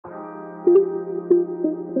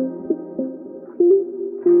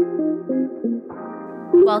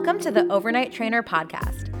Welcome to the Overnight Trainer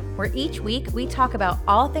podcast, where each week we talk about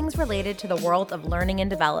all things related to the world of learning and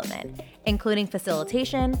development, including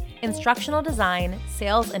facilitation, instructional design,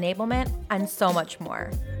 sales enablement, and so much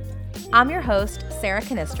more. I'm your host, Sarah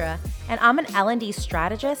Canistra, and I'm an L&D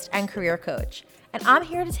strategist and career coach. And I'm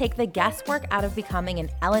here to take the guesswork out of becoming an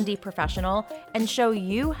L&D professional and show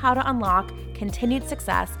you how to unlock continued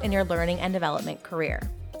success in your learning and development career.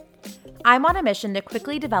 I'm on a mission to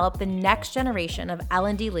quickly develop the next generation of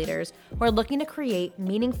L&D leaders who are looking to create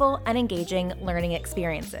meaningful and engaging learning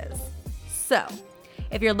experiences. So,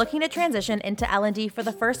 if you're looking to transition into L&D for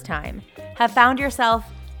the first time, have found yourself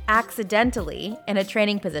accidentally in a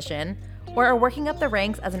training position, or are working up the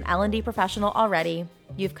ranks as an L&D professional already,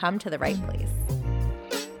 you've come to the right place.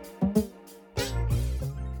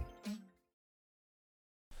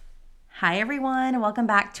 Hi, everyone, and welcome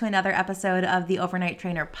back to another episode of the Overnight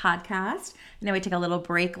Trainer podcast. I know we took a little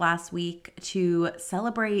break last week to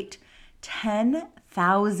celebrate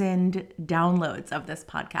 10,000 downloads of this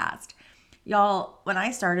podcast. Y'all, when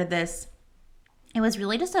I started this, it was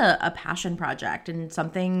really just a passion project and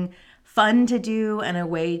something fun to do and a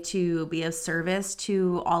way to be of service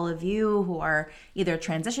to all of you who are either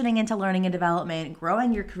transitioning into learning and development,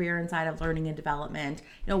 growing your career inside of learning and development,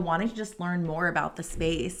 wanting to just learn more about the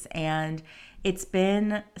space. And it's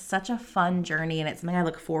been such a fun journey, and it's something I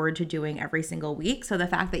look forward to doing every single week. So the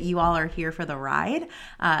fact that you all are here for the ride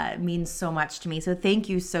means so much to me. So thank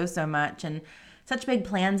you so much. And such big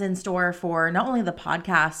plans in store for not only the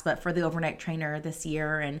podcast, but for the Overnight Trainer this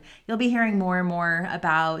year. And you'll be hearing more and more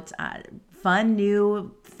about fun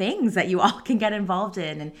new things that you all can get involved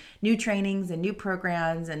in, and new trainings and new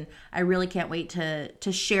programs. And I really can't wait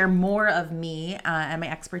to share more of me and my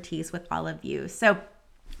expertise with all of you. So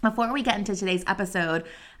before we get into today's episode,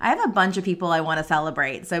 I have a bunch of people I want to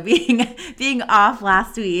celebrate. So being off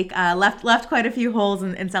last week left quite a few holes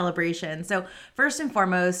in celebration. So first and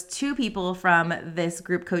foremost, two people from this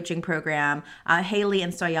group coaching program, Haley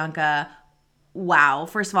and Stoyanka. Wow.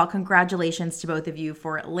 First of all, congratulations to both of you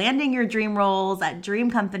for landing your dream roles at dream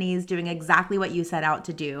companies, doing exactly what you set out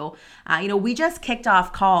to do. We just kicked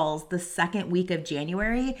off calls the second week of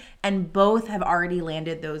January, and both have already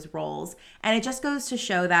landed those roles. And it just goes to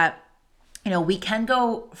show that, we can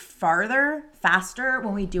go farther, faster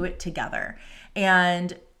when we do it together.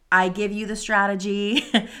 And I give you the strategy,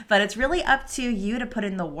 but it's really up to you to put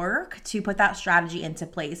in the work to put that strategy into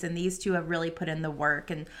place. And these two have really put in the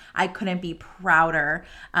work, and I couldn't be prouder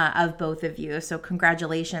of both of you. So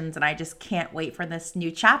congratulations. And I just can't wait for this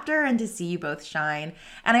new chapter and to see you both shine.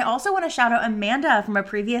 And I also want to shout out Amanda from a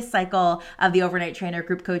previous cycle of the Overnight Trainer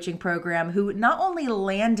group coaching program, who not only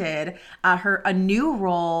landed a new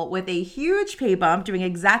role with a huge pay bump, doing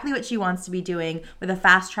exactly what she wants to be doing with a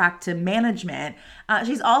fast track to management.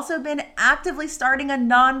 She's also been actively starting a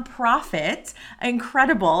nonprofit,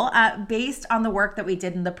 incredible, based on the work that we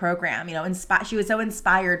did in the program. She was so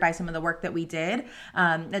inspired by some of the work that we did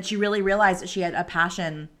that she really realized that she had a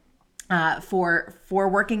passion for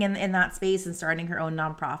working in that space and starting her own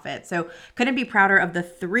nonprofit. So couldn't be prouder of the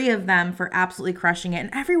three of them for absolutely crushing it. And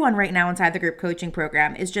everyone right now inside the group coaching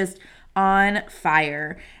program is just on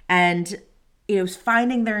fire. And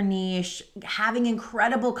finding their niche, having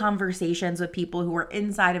incredible conversations with people who are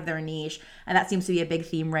inside of their niche. And that seems to be a big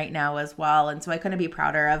theme right now as well. And so I couldn't be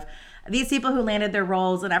prouder of these people who landed their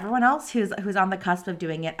roles and everyone else who's on the cusp of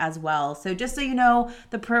doing it as well. So just so you know,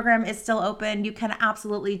 the program is still open. You can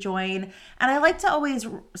absolutely join. And I like to always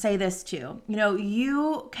say this too.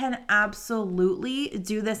 You can absolutely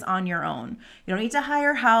do this on your own. You don't need to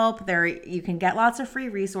hire help. You can get lots of free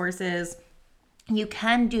resources. You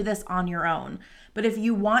can do this on your own. But if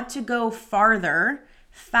you want to go farther,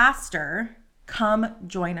 faster, come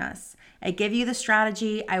join us. I give you the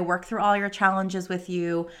strategy. I work through all your challenges with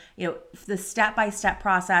you, the step-by-step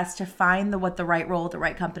process to find what the right role at the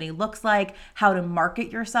right company looks like, how to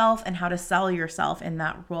market yourself, and how to sell yourself in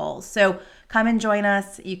that role. So come and join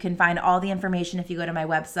us. You can find all the information if you go to my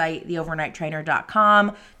website,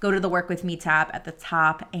 theovernighttrainer.com, go to the Work With Me tab at the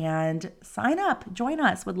top and sign up. Join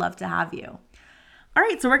us. Would love to have you. All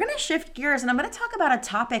right, so we're going to shift gears, and I'm going to talk about a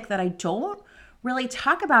topic that I don't really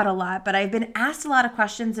talk about a lot, but I've been asked a lot of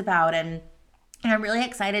questions about, and I'm really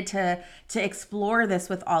excited to explore this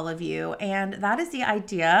with all of you. And that is the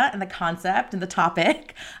idea and the concept and the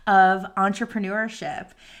topic of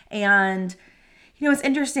entrepreneurship. And It's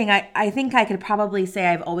interesting. I think I could probably say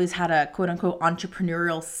I've always had a quote unquote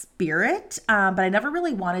entrepreneurial spirit, but I never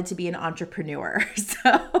really wanted to be an entrepreneur.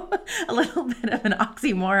 So a little bit of an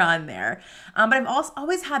oxymoron there. But I've also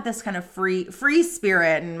always had this kind of free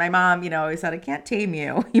spirit. And my mom, always said, I can't tame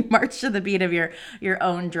you. You march to the beat of your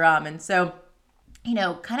own drum. And so,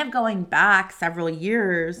 kind of going back several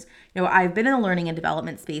years, I've been in the learning and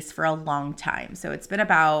development space for a long time. So it's been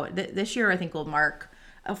about this year, I think will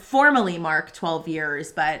formally mark 12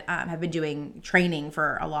 years, but have been doing training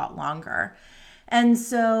for a lot longer. And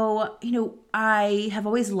so, I have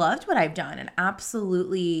always loved what I've done and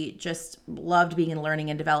absolutely just loved being in the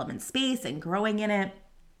learning and development space and growing in it.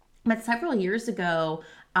 But several years ago,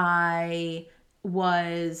 I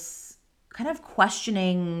was kind of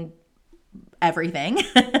questioning everything,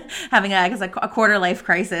 having a quarter life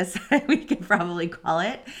crisis, we could probably call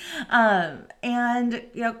it. And,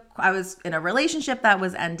 I was in a relationship that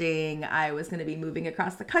was ending. I was going to be moving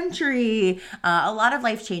across the country. A lot of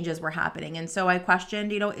life changes were happening. And so I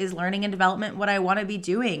questioned, is learning and development what I want to be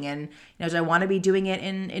doing? And, do I want to be doing it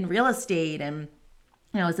in real estate? And,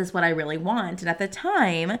 is this what I really want? And at the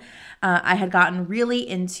time, I had gotten really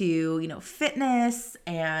into, fitness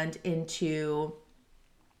and into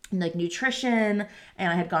nutrition,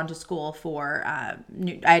 and I had gone to school for, I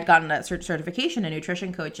had gotten a certification in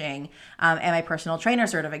nutrition coaching and my personal trainer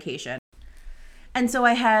certification. And so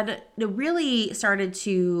I had really started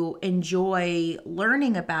to enjoy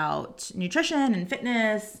learning about nutrition and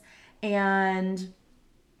fitness, and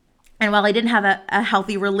while I didn't have a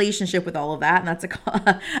healthy relationship with all of that, and that's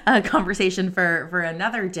a conversation for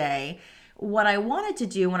another day, what I wanted to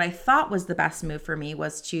do, what I thought was the best move for me,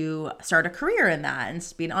 was to start a career in that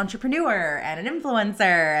and be an entrepreneur and an influencer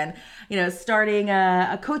and, starting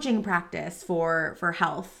a coaching practice for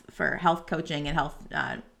health coaching and health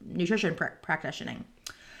nutrition practicing.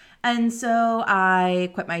 And so I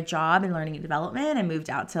quit my job in learning and development and moved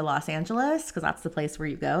out to Los Angeles, because that's the place where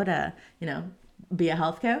you go to, be a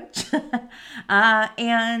health coach,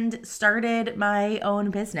 and started my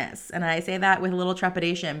own business. And I say that with a little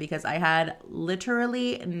trepidation because I had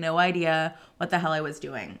literally no idea what the hell I was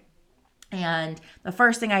doing. And the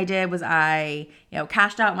first thing I did was I,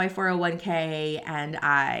 cashed out my 401k and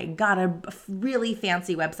I got a really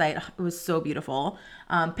fancy website. It was so beautiful.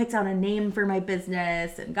 Picked out a name for my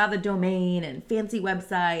business and got the domain and fancy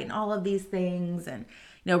website and all of these things, and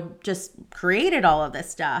just created all of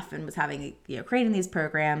this stuff and was having, creating these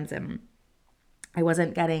programs, and I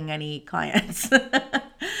wasn't getting any clients.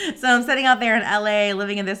 So I'm sitting out there in LA,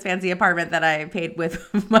 living in this fancy apartment that I paid with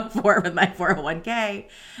my 401k,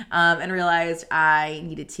 and realized I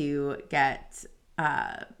needed to get,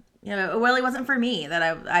 it really wasn't for me. That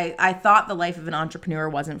I thought the life of an entrepreneur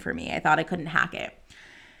wasn't for me. I thought I couldn't hack it.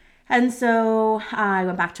 And so I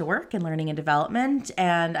went back to work in learning and development,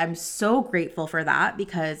 and I'm so grateful for that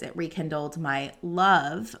because it rekindled my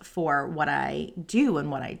love for what I do and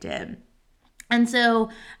what I did. And so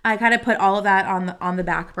I kind of put all of that on the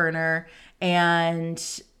back burner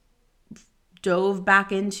and dove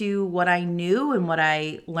back into what I knew and what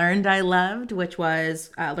I learned I loved, which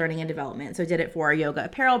was learning and development. So I did it for a yoga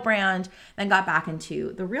apparel brand, then got back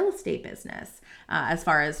into the real estate business as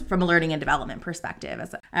far as from a learning and development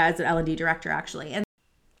perspective as an L&D director, actually.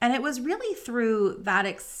 And it was really through that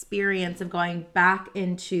experience of going back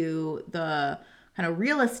into the kind of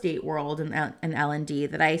real estate world and L&D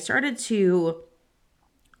that I started to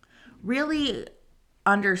really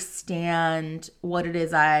understand what it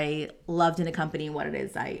is I loved in a company and what it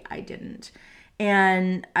is I didn't.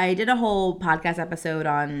 And I did a whole podcast episode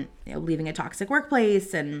on leaving a toxic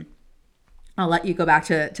workplace, and I'll let you go back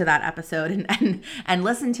to that episode and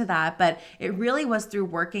listen to that. But it really was through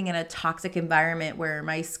working in a toxic environment where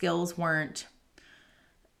my skills weren't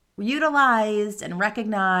utilized and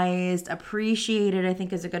recognized, appreciated, I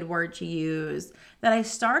think is a good word to use, that I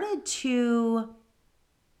started to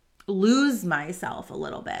lose myself a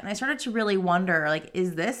little bit. And I started to really wonder,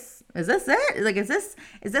 is this it?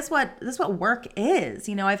 Is this what work is?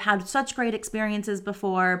 I've had such great experiences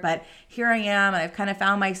before, but here I am, and I've kind of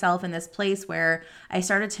found myself in this place where I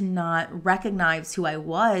started to not recognize who I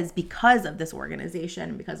was because of this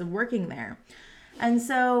organization, because of working there. And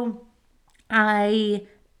so I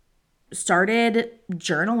started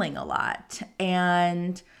journaling a lot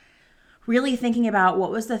and really thinking about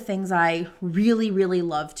what was the things I really, really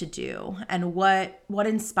loved to do and what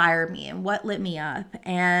inspired me and what lit me up.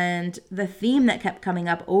 And the theme that kept coming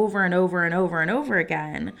up over and over and over and over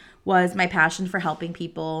again was my passion for helping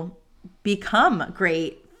people become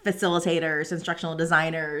great, facilitators, instructional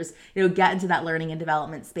designers, get into that learning and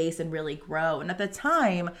development space and really grow. And at the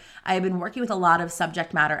time, I had been working with a lot of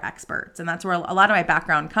subject matter experts, and that's where a lot of my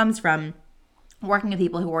background comes from, working with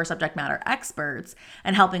people who were subject matter experts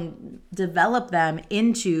and helping develop them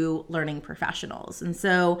into learning professionals. And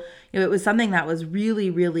so, it was something that was really,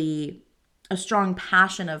 really a strong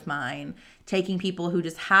passion of mine, taking people who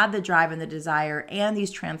just had the drive and the desire and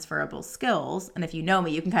these transferable skills. And if you know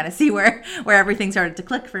me, you can kind of see where everything started to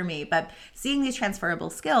click for me. But seeing these transferable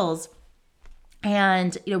skills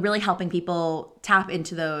and, really helping people tap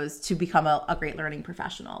into those to become a great learning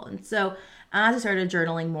professional. And so as I started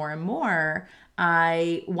journaling more and more,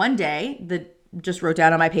 I one day just wrote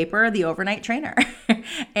down on my paper the overnight trainer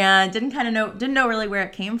and didn't know really where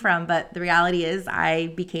it came from. But the reality is I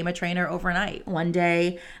became a trainer overnight. One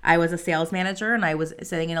day I was a sales manager and I was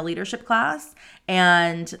sitting in a leadership class,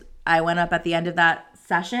 and I went up at the end of that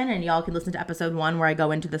session, and y'all can listen to episode 1 where I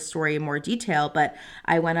go into the story in more detail. But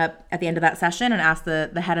I went up at the end of that session and asked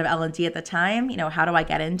the head of L&D at the time, how do I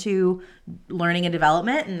get into learning and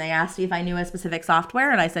development? And they asked me if I knew a specific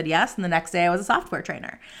software, and I said yes. And the next day I was a software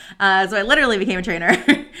trainer. So I literally became a trainer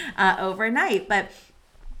overnight. But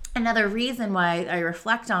another reason why I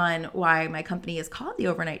reflect on why my company is called the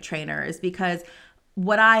Overnight Trainer is because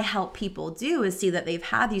what I help people do is see that they've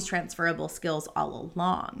had these transferable skills all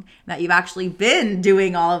along, that you've actually been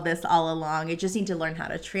doing all of this all along. You just need to learn how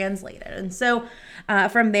to translate it. And so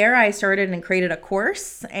from there, I started and created a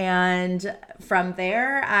course. And from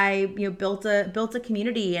there, I built a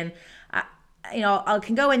community. And I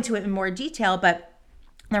can go into it in more detail, but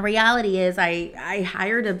the reality is I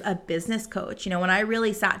hired a business coach. When I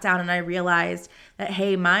really sat down and I realized that,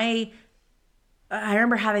 hey, I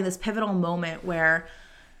remember having this pivotal moment where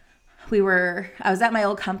I was at my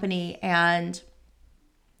old company, and,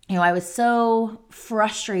 I was so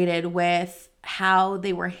frustrated with how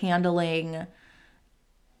they were handling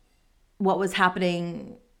what was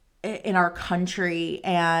happening in our country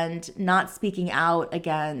and not speaking out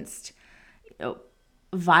against,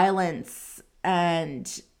 violence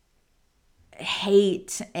and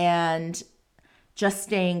hate and just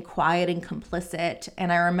staying quiet and complicit.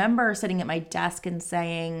 And I remember sitting at my desk and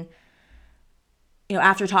saying,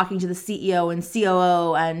 after talking to the CEO and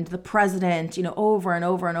COO and the president, over and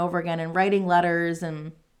over and over again, and writing letters.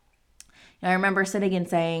 And I remember sitting and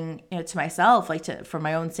saying, to myself, for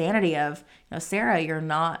my own sanity of, Sarah, you're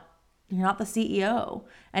not the CEO.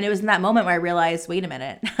 And it was in that moment where I realized, wait a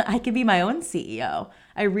minute, I can be my own CEO.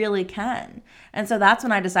 I really can. And so that's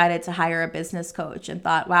when I decided to hire a business coach and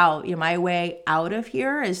thought, wow, my way out of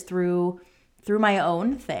here is through my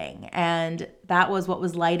own thing. And that was what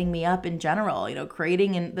was lighting me up in general,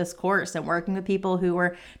 creating in this course and working with people who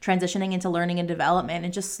were transitioning into learning and development,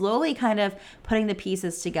 and just slowly kind of putting the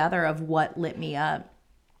pieces together of what lit me up.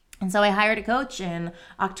 And so I hired a coach in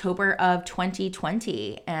October of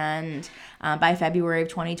 2020. And by February of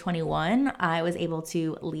 2021, I was able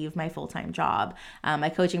to leave my full-time job. My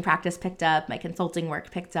coaching practice picked up, my consulting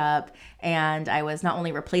work picked up, and I was not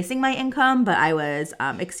only replacing my income, but I was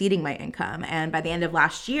exceeding my income. And by the end of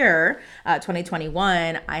last year,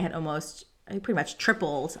 2021, I pretty much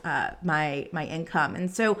tripled my income.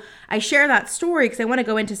 And so I share that story because I want to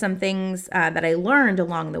go into some things that I learned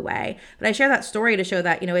along the way. But I share that story to show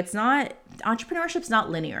that, entrepreneurship's not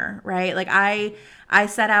linear, right? I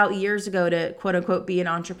set out years ago to quote unquote be an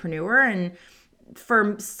entrepreneur, and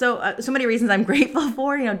for so many reasons I'm grateful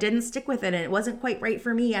for, didn't stick with it, and it wasn't quite right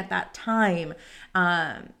for me at that time.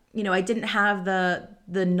 I didn't have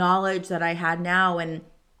the knowledge that I had now, and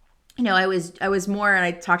I was more, and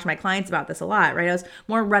I talk to my clients about this a lot, right? I was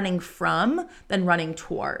more running from than running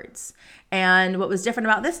towards. And what was different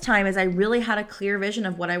about this time is I really had a clear vision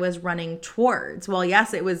of what I was running towards. Well,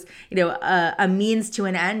 yes, it was, a means to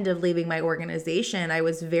an end of leaving my organization. I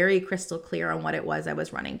was very crystal clear on what it was I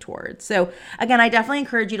was running towards. So again, I definitely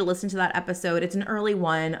encourage you to listen to that episode. It's an early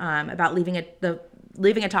one about leaving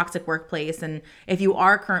a toxic workplace. And if you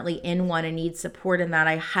are currently in one and need support in that,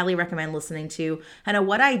 I highly recommend listening to kind of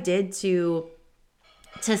what I did to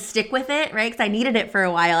stick with it, right? Because I needed it for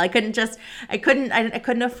a while. I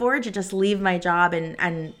couldn't afford to just leave my job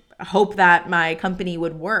and hope that my company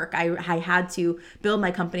would work. I had to build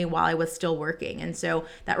my company while I was still working. And so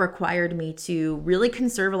that required me to really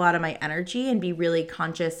conserve a lot of my energy and be really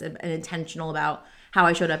conscious and intentional about how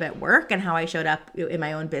I showed up at work and how I showed up in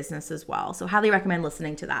my own business as well. So highly recommend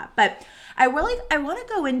listening to that. But I want to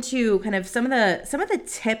go into kind of some of the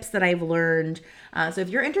tips that I've learned. So if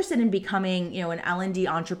you're interested in becoming, an L&D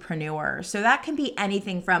entrepreneur, so that can be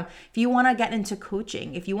anything from if you want to get into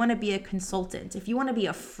coaching, if you want to be a consultant, if you want to be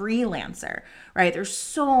a freelancer, right? There's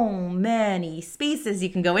so many spaces you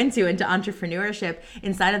can go into entrepreneurship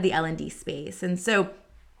inside of the L&D space. And so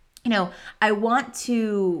I wanted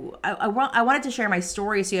to share my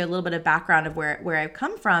story so you have a little bit of background of where I've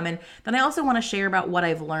come from. And then I also want to share about what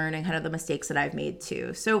I've learned and kind of the mistakes that I've made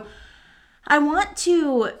too. So I want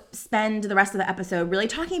to spend the rest of the episode really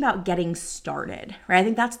talking about getting started, right? I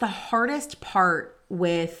think that's the hardest part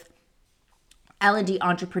with L&D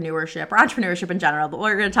entrepreneurship or entrepreneurship in general, but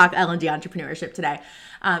we're going to talk L&D entrepreneurship today,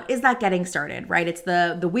 is that getting started, right? It's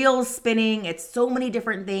the wheels spinning. It's so many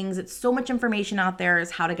different things. It's so much information out there is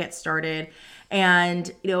how to get started. And,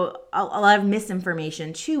 a lot of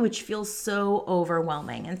misinformation too, which feels so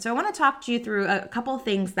overwhelming. And so I want to talk to you through a couple of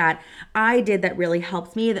things that I did that really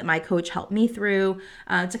helped me, that my coach helped me through,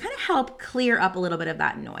 to kind of help clear up a little bit of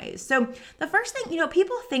that noise. So the first thing,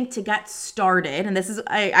 people think to get started, and this is,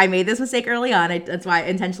 I made this mistake early on. That's why I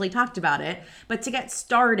intentionally talked about it. But to get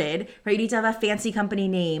started, right, you need to have a fancy company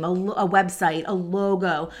name, a website, a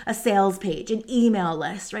logo, a sales page, an email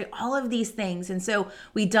list, right? All of these things. And so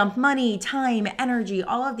we dump money, time, energy,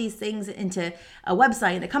 all of these things into a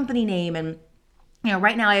website and a company name. And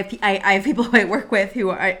right now I have people who I work with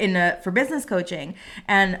who are for business coaching,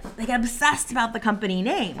 and they get obsessed about the company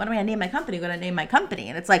name. What am I gonna name my company? I'm gonna name my company.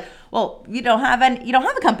 And it's like, well, you don't have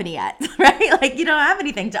a company yet, right? Like you don't have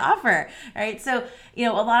anything to offer, right? So, a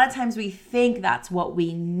lot of times we think that's what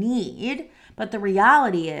we need, but the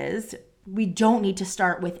reality is we don't need to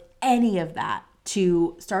start with any of that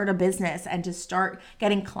to start a business and to start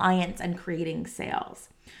getting clients and creating sales.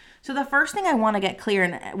 So the first thing I want to get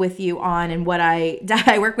clear with you on, and what I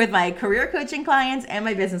work with my career coaching clients and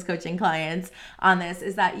my business coaching clients on this,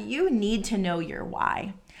 is that you need to know your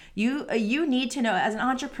why. You need to know, as an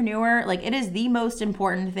entrepreneur, like it is the most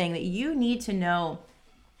important thing, that you need to know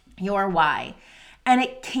your why. And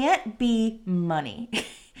it can't be money.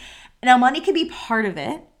 Now, money can be part of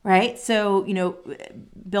it, right? So,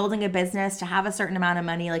 building a business to have a certain amount of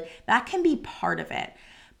money, like that can be part of it.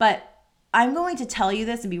 But I'm going to tell you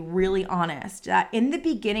this and be really honest, that in the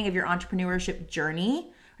beginning of your entrepreneurship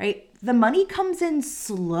journey, right, the money comes in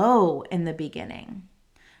slow in the beginning,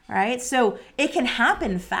 right? So it can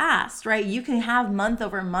happen fast, right? You can have month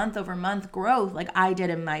over month growth like I did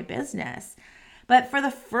in my business. But for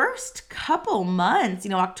the first couple months,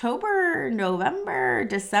 October, November,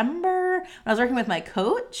 December, when I was working with my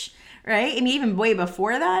coach, right? I mean, even way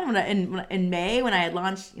before that, in May, when I had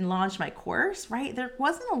launched my course, right? There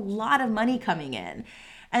wasn't a lot of money coming in.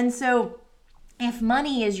 And so if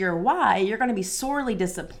money is your why, you're going to be sorely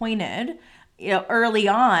disappointed, early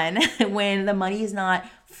on when the money is not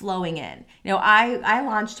flowing in. I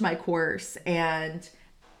launched my course and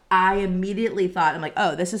I immediately thought, I'm like,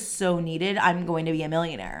 oh, this is so needed. I'm going to be a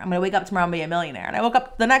millionaire. I'm going to wake up tomorrow and be a millionaire. And I woke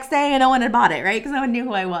up the next day and no one had bought it, right? Because no one knew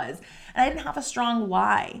who I was. And I didn't have a strong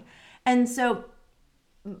why. And so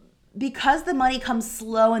because the money comes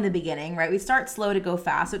slow in the beginning, right? We start slow to go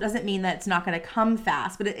fast. So it doesn't mean that it's not going to come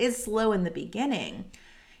fast, but it is slow in the beginning.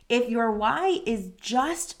 If your why is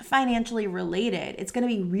just financially related, it's going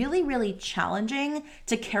to be really, really challenging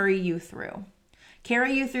to carry you through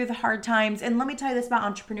the hard times. And let me tell you this about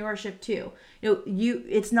entrepreneurship too.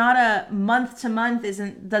 It's not a month to month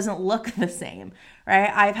doesn't look the same,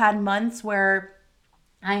 right? I've had months where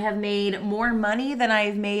I have made more money than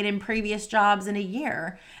I've made in previous jobs in a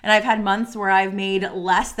year. And I've had months where I've made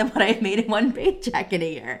less than what I've made in one paycheck in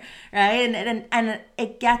a year, right? And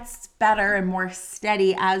it gets better and more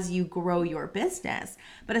steady as you grow your business.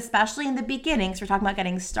 But especially in the beginning, so we're talking about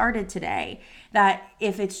getting started today, that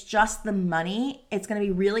if it's just the money, it's going to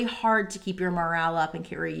be really hard to keep your morale up and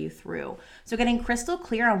carry you through. So getting crystal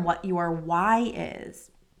clear on what your why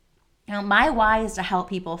is. Now, my why is to help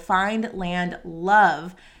people find, land,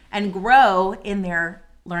 love, and grow in their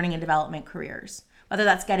learning and development careers. Whether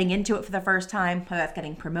that's getting into it for the first time, whether that's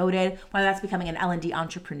getting promoted, whether that's becoming an L&D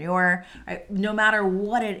entrepreneur, right? No matter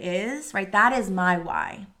what it is, right? That is my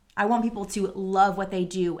why. I want people to love what they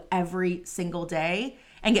do every single day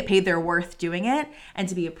and get paid their worth doing it and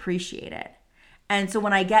to be appreciated. And so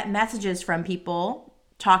when I get messages from people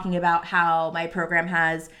talking about how my program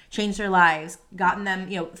has changed their lives, gotten them,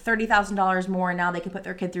 $30,000 more, and now they can put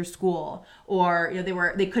their kid through school, or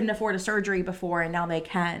they couldn't afford a surgery before and now they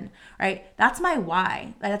can, right? That's my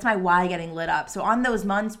why. That's my why getting lit up. So on those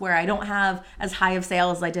months where I don't have as high of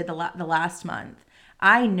sales as I did the last month,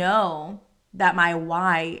 I know that my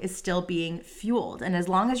why is still being fueled. And as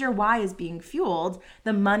long as your why is being fueled,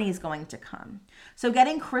 the money is going to come. So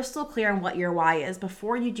getting crystal clear on what your why is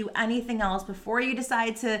before you do anything else, before you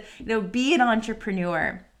decide to, be an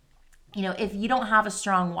entrepreneur. If you don't have a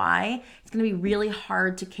strong why, it's going to be really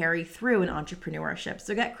hard to carry through in entrepreneurship.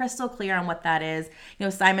 So get crystal clear on what that is.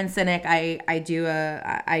 Simon Sinek,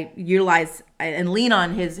 I utilize and lean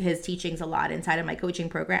on his teachings a lot inside of my coaching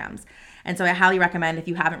programs. And so I highly recommend, if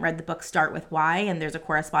you haven't read the book, Start With Why, and there's a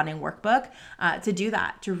corresponding workbook, to do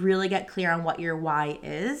that, to really get clear on what your why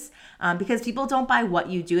is. Because people don't buy what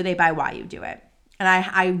you do, they buy why you do it. And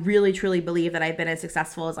I really, truly believe that I've been as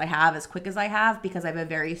successful as I have, as quick as I have, because I have a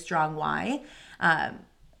very strong why.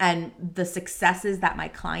 And the successes that my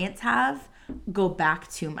clients have go back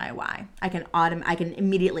to my why. I can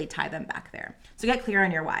immediately tie them back there. So get clear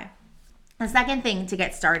on your why. The second thing to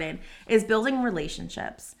get started is building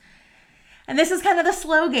relationships. And this is kind of the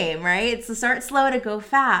slow game, right? It's to start slow to go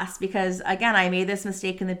fast, because again, I made this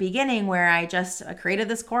mistake in the beginning where I just created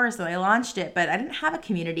this course and I launched it, but I didn't have a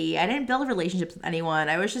community. I didn't build relationships with anyone.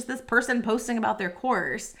 I was just this person posting about their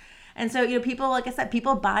course. And so, people, like I said,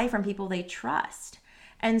 people buy from people they trust.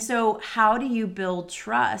 And so how do you build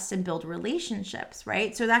trust and build relationships,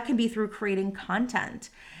 right? So that can be through creating content.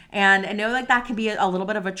 And I know that can be a little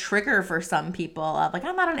bit of a trigger for some people of like,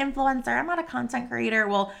 I'm not an influencer, I'm not a content creator.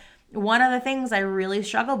 Well, one of the things I really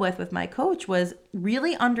struggled with my coach was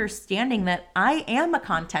really understanding that I am a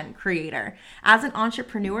content creator. As an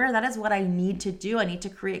entrepreneur, that is what I need to do. I need to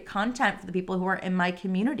create content for the people who are in my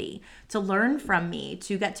community, to learn from me,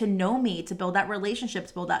 to get to know me, to build that relationship,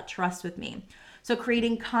 to build that trust with me. So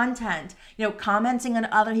creating content, commenting on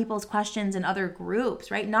other people's questions in other groups,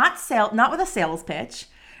 right? Not with a sales pitch,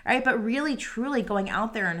 right? But really, truly going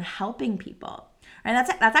out there and helping people. And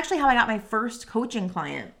that's actually how I got my first coaching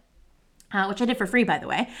client. Which I did for free, by the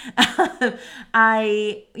way.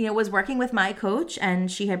 I was working with my coach, and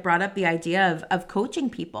she had brought up the idea of coaching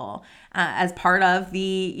people as part of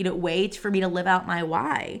the way for me to live out my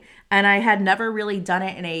why. And I had never really done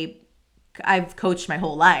it I've coached my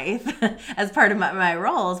whole life as part of my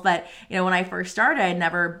roles. But, when I first started, I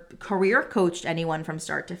never career coached anyone from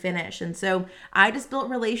start to finish. And so I just built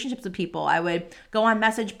relationships with people. I would go on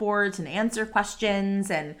message boards and answer questions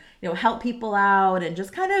and, help people out and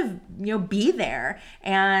just kind of, be there.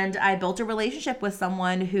 And I built a relationship with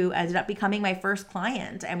someone who ended up becoming my first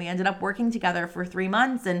client. And we ended up working together for 3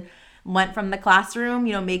 months and went from the classroom,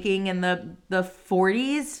 making in the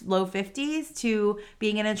 40s, low 50s, to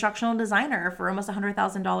being an instructional designer for almost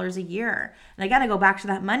 $100,000 a year. And again, I go back to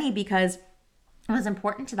that money because it was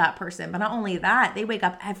important to that person. But not only that, they wake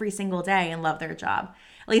up every single day and love their job.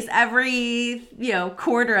 At least every,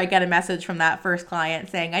 quarter, I get a message from that first client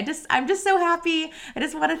saying, I'm just so happy. I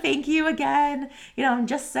just want to thank you again. I'm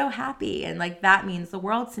just so happy. And that means the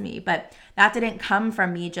world to me. But that didn't come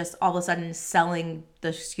from me just all of a sudden selling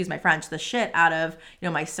the shit out of,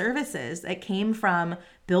 my services. It came from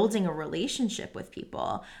building a relationship with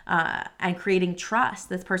people and creating trust.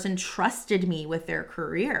 This person trusted me with their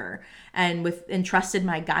career and trusted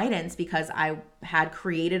my guidance because I had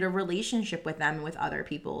created a relationship with them and with other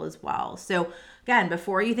people as well. So again,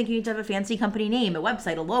 before you think you need to have a fancy company name, a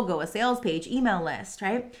website, a logo, a sales page, email list,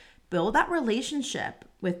 right? Build that relationship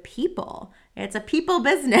with people. It's a people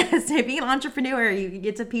business. Being an entrepreneur,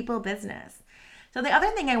 it's a people business. So the other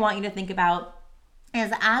thing I want you to think about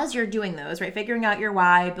is, as you're doing those, right, figuring out your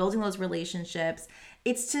why, building those relationships,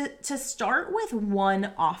 it's to start with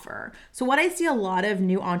one offer. So what I see a lot of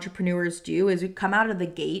new entrepreneurs do is we come out of the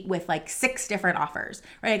gate with 6 different offers,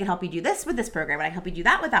 right? I can help you do this with this program, and I can help you do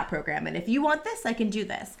that with that program. And if you want this, I can do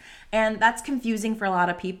this. And that's confusing for a lot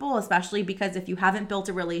of people, especially because if you haven't built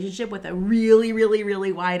a relationship with a really, really,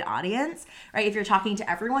 really wide audience, right? If you're talking to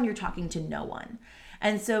everyone, you're talking to no one.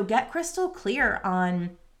 And so get crystal clear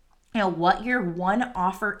on, what your one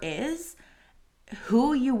offer is,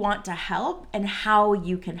 who you want to help, and how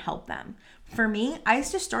you can help them. For me, I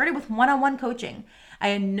just started with one-on-one coaching. I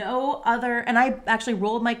had no other, and I actually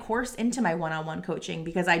rolled my course into my one-on-one coaching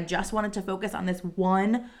because I just wanted to focus on this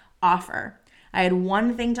one offer. I had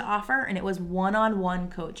one thing to offer, and it was one-on-one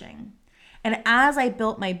coaching. And as I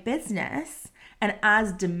built my business and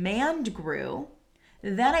as demand grew,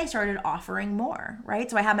 then I started offering more, right?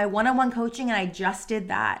 So I had my one-on-one coaching and I just did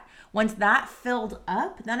that. Once that filled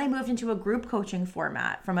up, then I moved into a group coaching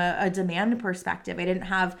format from a demand perspective. I didn't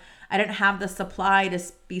have the supply to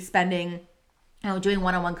be spending doing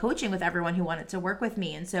one-on-one coaching with everyone who wanted to work with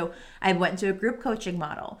me. And so I went into a group coaching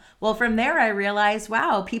model. Well, from there, I realized,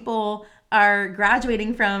 wow, people are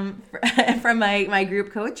graduating from my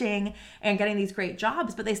group coaching and getting these great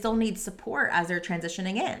jobs, but they still need support as they're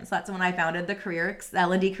transitioning in. So that's when I founded the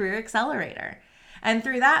L&D Career Accelerator. And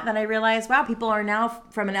through that, then I realized, wow, people are now,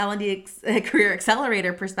 from an L&D Career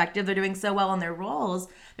Accelerator perspective, they're doing so well in their roles.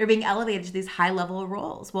 They're being elevated to these high-level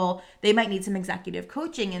roles. Well, they might need some executive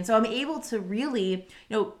coaching. And so I'm able to really,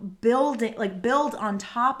 build on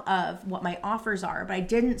top of what my offers are. But I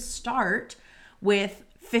didn't start with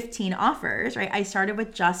 15 offers, right? I started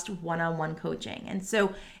with just one-on-one coaching. And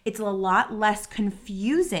so it's a lot less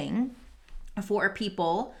confusing for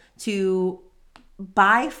people to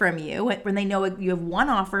buy from you when they know you have one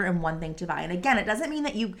offer and one thing to buy. And again, it doesn't mean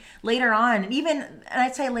that you later on, and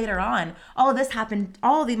I'd say later on, all of this happened,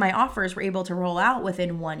 my offers were able to roll out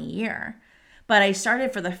within 1 year. But I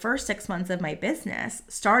started for the first 6 months of my business,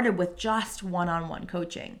 started with just one-on-one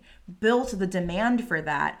coaching, built the demand for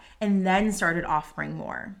that, and then started offering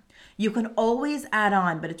more. You can always add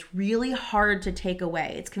on, but it's really hard to take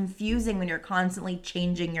away. It's confusing when you're constantly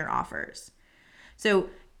changing your offers. And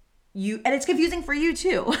it's confusing for you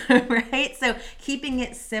too, right? So keeping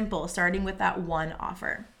it simple, starting with that one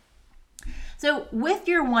offer. So with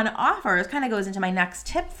your one offer, it kind of goes into my next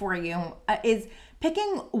tip for you, is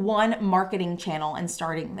picking one marketing channel and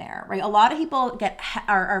starting there, right? A lot of people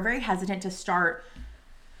are very hesitant to start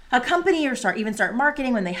a company or start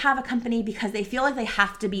marketing when they have a company, because they feel like they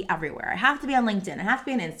have to be everywhere. I have to be on LinkedIn. I have to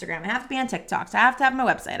be on Instagram. I have to be on TikTok. So I have to have my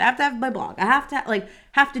website. I have to have my blog. I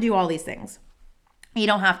have to do all these things. You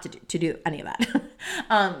don't have to do any of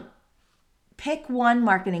that. Pick one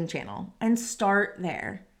marketing channel and start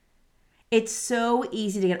there. It's so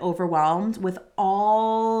easy to get overwhelmed with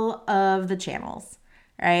all of the channels,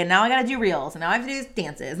 right? Now I got to do reels, and now I have to do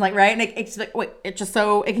dances, right? And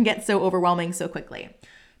it can get so overwhelming so quickly.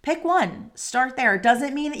 Pick one, start there. It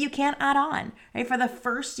doesn't mean that you can't add on, right? For the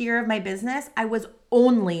first year of my business, I was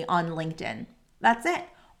only on LinkedIn. That's it.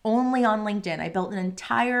 Only on LinkedIn. I built an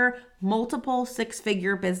entire multiple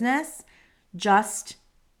 6-figure business just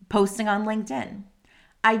posting on LinkedIn.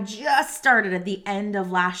 I just started at the end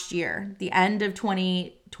of last year, the end of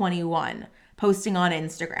 2021, posting on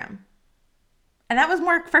Instagram. And that was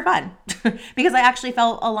more for fun because I actually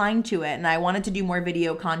felt aligned to it, and I wanted to do more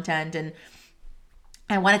video content, and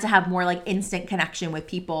I wanted to have more instant connection with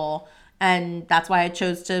people. And that's why I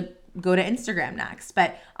chose to go to Instagram next.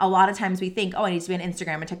 But a lot of times we think, I need to be on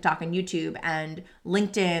Instagram and TikTok and YouTube and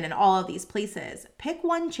LinkedIn and all of these places. Pick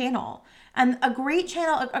one channel. And a great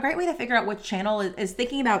way to figure out which channel is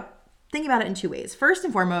thinking about it in 2 ways. First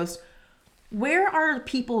and foremost, where are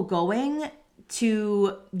people going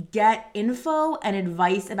to get info and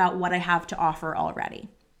advice about what I have to offer already?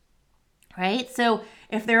 Right? So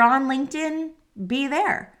if they're on LinkedIn, be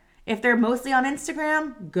there. If they're mostly on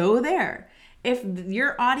Instagram, go there. If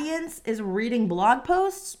your audience is reading blog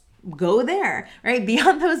posts, go there, right? Be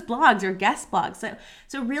on those blogs or guest blogs.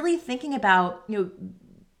 So really thinking about,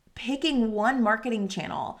 picking one marketing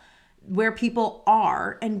channel where people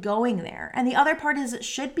are and going there. And the other part is it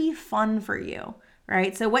should be fun for you,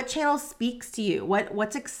 right? So what channel speaks to you?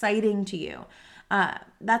 What's exciting to you?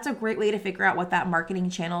 That's a great way to figure out what that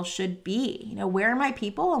marketing channel should be. Where are my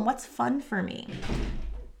people and what's fun for me?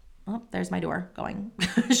 Oh, there's my door going,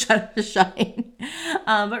 shutting.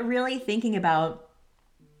 But really thinking about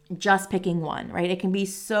just picking one, right? It can be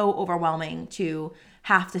so overwhelming to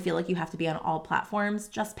have to feel like you have to be on all platforms.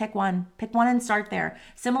 Just pick one and start there.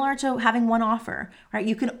 Similar to having one offer, right?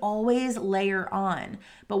 You can always layer on,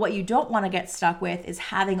 but what you don't want to get stuck with is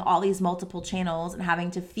having all these multiple channels and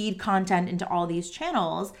having to feed content into all these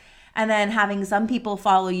channels, and then having some people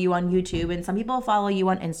follow you on YouTube and some people follow you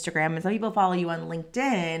on Instagram and some people follow you on LinkedIn,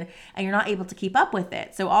 and you're not able to keep up with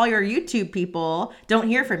it. So all your YouTube people don't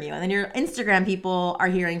hear from you, and then your Instagram people are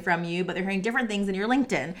hearing from you, but they're hearing different things in your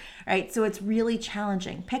LinkedIn, right? So it's really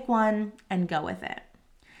challenging. Pick one and go with it.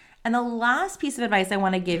 And the last piece of advice I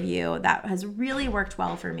want to give you that has really worked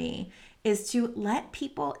well for me is to let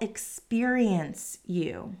people experience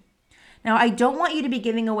you. Now, I don't want you to be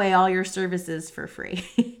giving away all your services for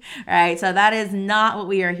free, right? So that is not what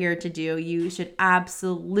we are here to do. You should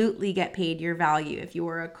absolutely get paid your value. If you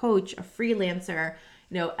are a coach, a freelancer,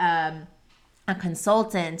 a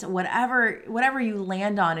consultant, whatever you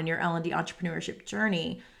land on in your L&D entrepreneurship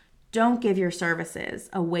journey, don't give your services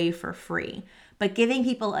away for free. But giving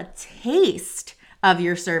people a taste of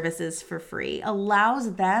your services for free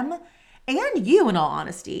allows them and you, in all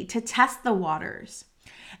honesty, to test the waters.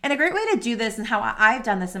 And a great way to do this and how I've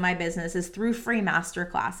done this in my business is through free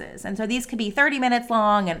masterclasses. And so these could be 30 minutes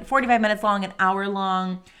long and 45 minutes long, an hour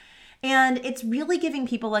long. And it's really giving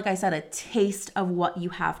people, like I said, a taste of what you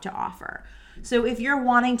have to offer. So if you're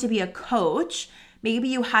wanting to be a coach, maybe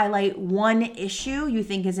you highlight one issue you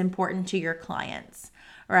think is important to your clients,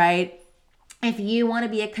 right? If you want to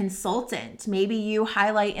be a consultant, maybe you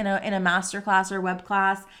highlight in a masterclass or web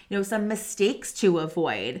class, some mistakes to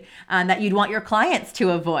avoid that you'd want your clients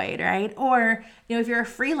to avoid, right? Or, if you're a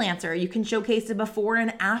freelancer, you can showcase the before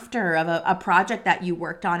and after of a project that you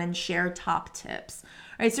worked on and share top tips,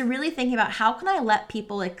 right? So really thinking about how can I let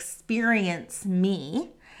people experience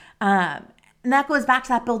me? And that goes back to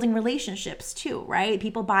that building relationships too, right?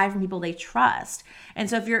 People buy from people they trust. And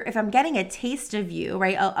so if I'm getting a taste of you,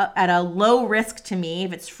 right, at a low risk to me,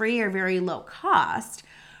 if it's free or very low cost,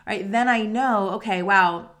 right, then I know, okay,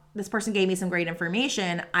 wow, this person gave me some great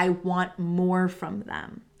information. I want more from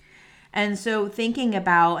them. And so thinking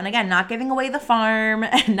about, and again, not giving away the farm,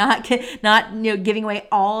 and not giving away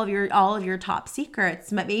all of your top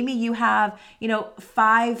secrets, but maybe you have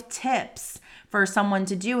 5 tips for someone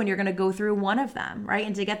to do, and you're going to go through one of them, right?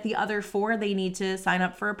 And to get the other 4, they need to sign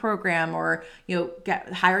up for a program or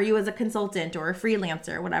hire you as a consultant or a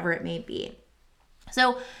freelancer, whatever it may be.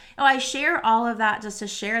 So I share all of that just to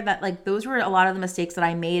share that those were a lot of the mistakes that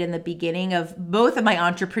I made in the beginning of both of my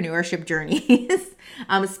entrepreneurship journeys,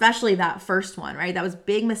 especially that first one, right? That was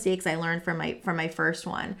big mistakes I learned from my first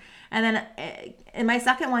one. And then in my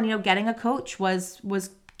second one, getting a coach was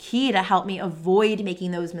key to help me avoid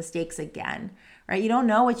making those mistakes again, right? You don't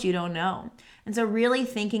know what you don't know. And so really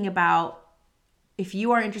thinking about if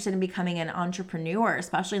you are interested in becoming an entrepreneur,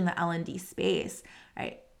 especially in the L&D space,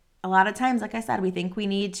 right? A lot of times, like I said, we think we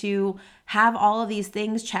need to have all of these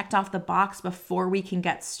things checked off the box before we can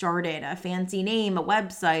get started. A fancy name, a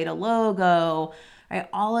website, a logo, right?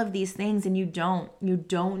 All of these things, and you don't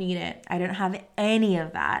need it. I didn't have any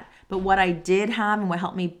of that. But what I did have and what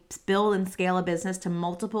helped me build and scale a business to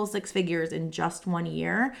multiple 6 figures in just 1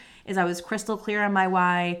 year is I was crystal clear on my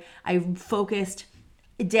why. I focused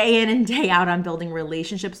day in and day out on building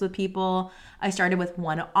relationships with people. I started with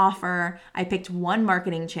one offer. I picked one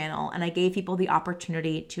marketing channel, and I gave people the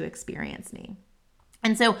opportunity to experience me.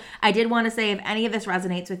 And so I did want to say, if any of this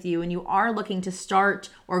resonates with you and you are looking to start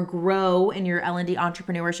or grow in your L&D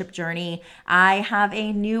entrepreneurship journey, I have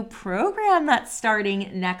a new program that's starting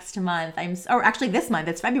next month. Actually this month,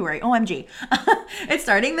 it's February, OMG. It's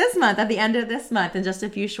starting this month, at the end of this month, in just a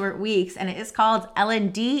few short weeks. And it is called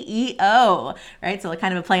L&D EO, right? So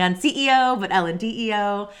kind of a play on CEO, but L&D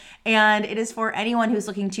EO. And it is for anyone who's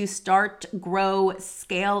looking to start, grow,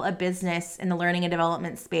 scale a business in the learning and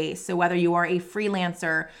development space. So whether you are a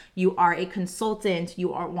freelancer, you are a consultant,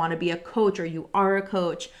 want to be a coach, or you are a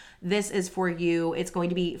coach, this is for you. It's going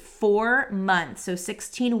to be 4 months, so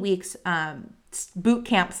 16 weeks, boot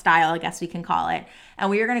camp style, I guess we can call it. And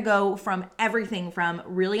we are going to go from everything from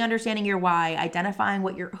really understanding your why, identifying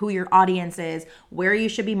who your audience is, where you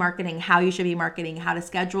should be marketing, how you should be marketing, how to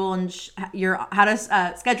schedule and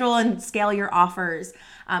schedule and scale your offers,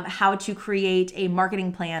 how to create a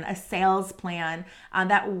marketing plan, a sales plan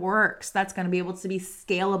that works, that's going to be able to be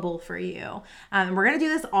scalable for you. We're going to do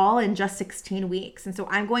this all in just 16 weeks. And so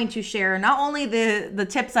I'm going to share not only the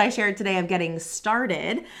tips I shared today of getting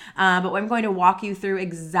started, but I'm going to walk you through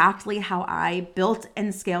exactly how I built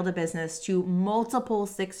and scaled a business to multiple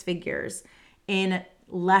 6 figures in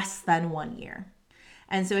less than 1 year.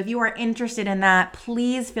 And so if you are interested in that,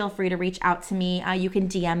 please feel free to reach out to me. You can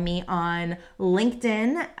DM me on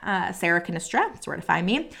LinkedIn, Sarah Canistra, that's where to find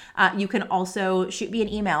me. You can also shoot me an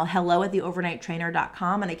email,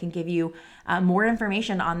 hello@theovernighttrainer.com, and I can give you more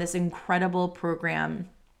information on this incredible program.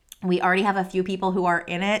 We already have a few people who are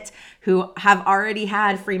in it who have already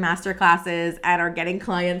had free masterclasses and are getting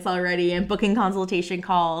clients already and booking consultation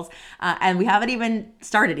calls. And we haven't even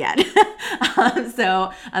started yet.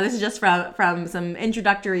 So this is just from some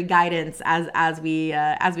introductory guidance as we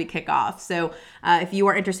kick off. So if you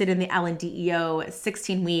are interested in the L&D EO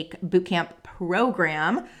 16-week bootcamp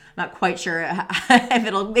program, not quite sure if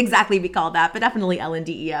it'll exactly be called that, but definitely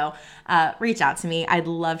L&D EO. Reach out to me. I'd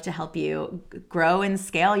love to help you grow and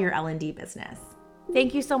scale your L&D business.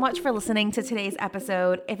 Thank you so much for listening to today's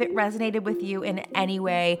episode. If it resonated with you in any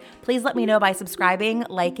way, please let me know by subscribing,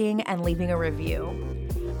 liking, and leaving a review.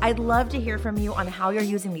 I'd love to hear from you on how you're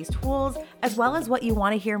using these tools, as well as what you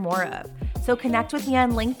want to hear more of. So connect with me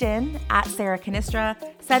on LinkedIn @Sarah Canistra,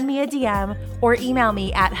 send me a DM, or email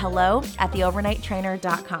me at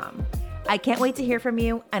hello@theovernighttrainer.com. I can't wait to hear from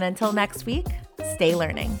you, and until next week, stay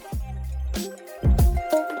learning.